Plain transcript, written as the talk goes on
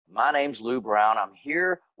My name's Lou Brown. I'm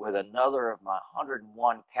here with another of my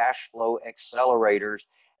 101 cash flow accelerators.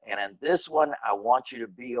 And in this one, I want you to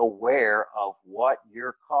be aware of what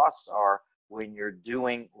your costs are when you're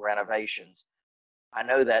doing renovations. I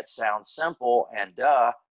know that sounds simple and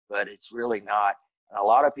but it's really not. And a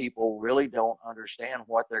lot of people really don't understand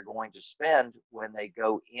what they're going to spend when they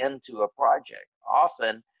go into a project.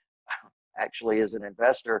 Often, actually, as an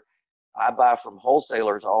investor, I buy from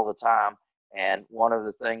wholesalers all the time. And one of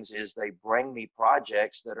the things is they bring me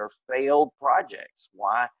projects that are failed projects.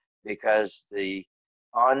 Why? Because the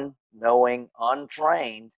unknowing,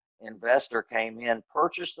 untrained investor came in,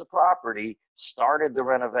 purchased the property, started the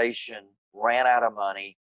renovation, ran out of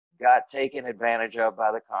money, got taken advantage of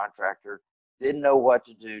by the contractor, didn't know what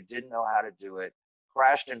to do, didn't know how to do it,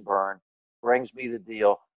 crashed and burned, brings me the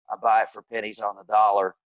deal. I buy it for pennies on the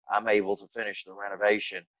dollar. I'm able to finish the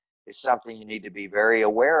renovation. Is something you need to be very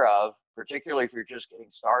aware of, particularly if you're just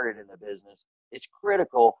getting started in the business. It's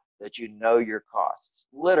critical that you know your costs.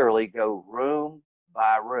 Literally go room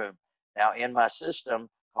by room. Now, in my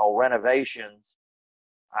system called Renovations,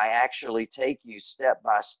 I actually take you step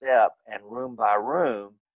by step and room by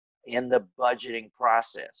room in the budgeting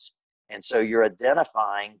process. And so you're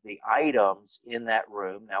identifying the items in that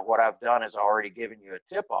room. Now, what I've done is already given you a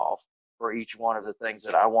tip off for each one of the things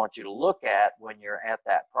that I want you to look at when you're at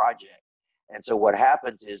that project. And so what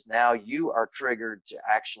happens is now you are triggered to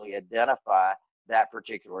actually identify that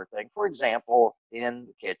particular thing. For example, in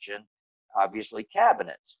the kitchen, obviously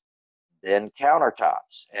cabinets, then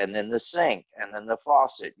countertops, and then the sink, and then the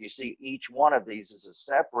faucet. You see, each one of these is a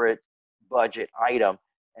separate budget item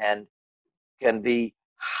and can be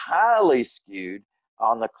highly skewed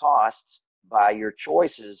on the costs by your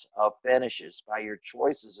choices of finishes, by your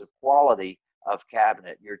choices of quality of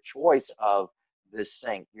cabinet, your choice of the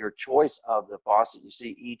sink, your choice of the faucet. You see,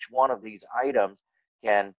 each one of these items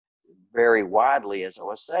can vary widely, as I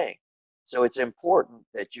was saying. So it's important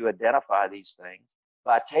that you identify these things.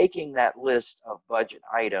 By taking that list of budget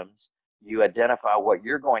items, you identify what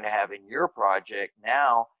you're going to have in your project.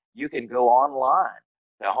 Now you can go online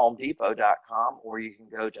to homedepot.com, or you can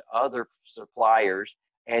go to other suppliers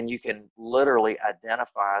and you can literally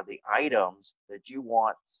identify the items that you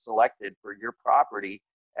want selected for your property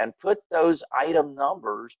and put those item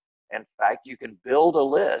numbers. In fact, you can build a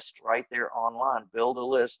list right there online, build a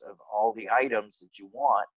list of all the items that you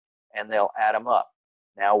want, and they'll add them up.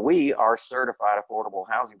 Now, we are certified affordable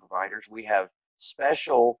housing providers. We have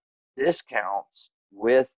special discounts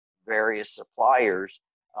with various suppliers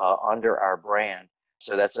under our brand.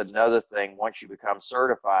 So that's another thing, once you become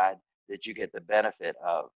certified, that you get the benefit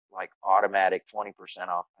of, like automatic 20%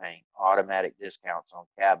 off paint, automatic discounts on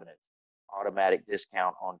cabinets, automatic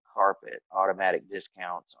discount on carpet, automatic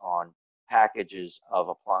discounts on packages of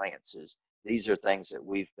appliances. These are things that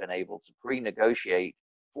we've been able to pre-negotiate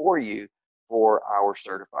for you for our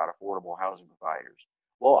certified affordable housing providers.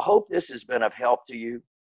 Well, I hope this has been of help to you.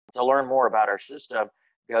 To learn more about our system,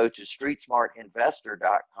 go to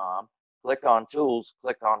streetsmartinvestor.com, click on tools,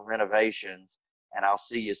 click on renovations, and I'll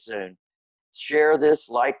see you soon. Share this,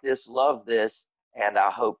 like this, love this, and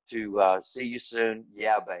I hope to see you soon.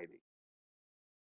 Yeah, baby.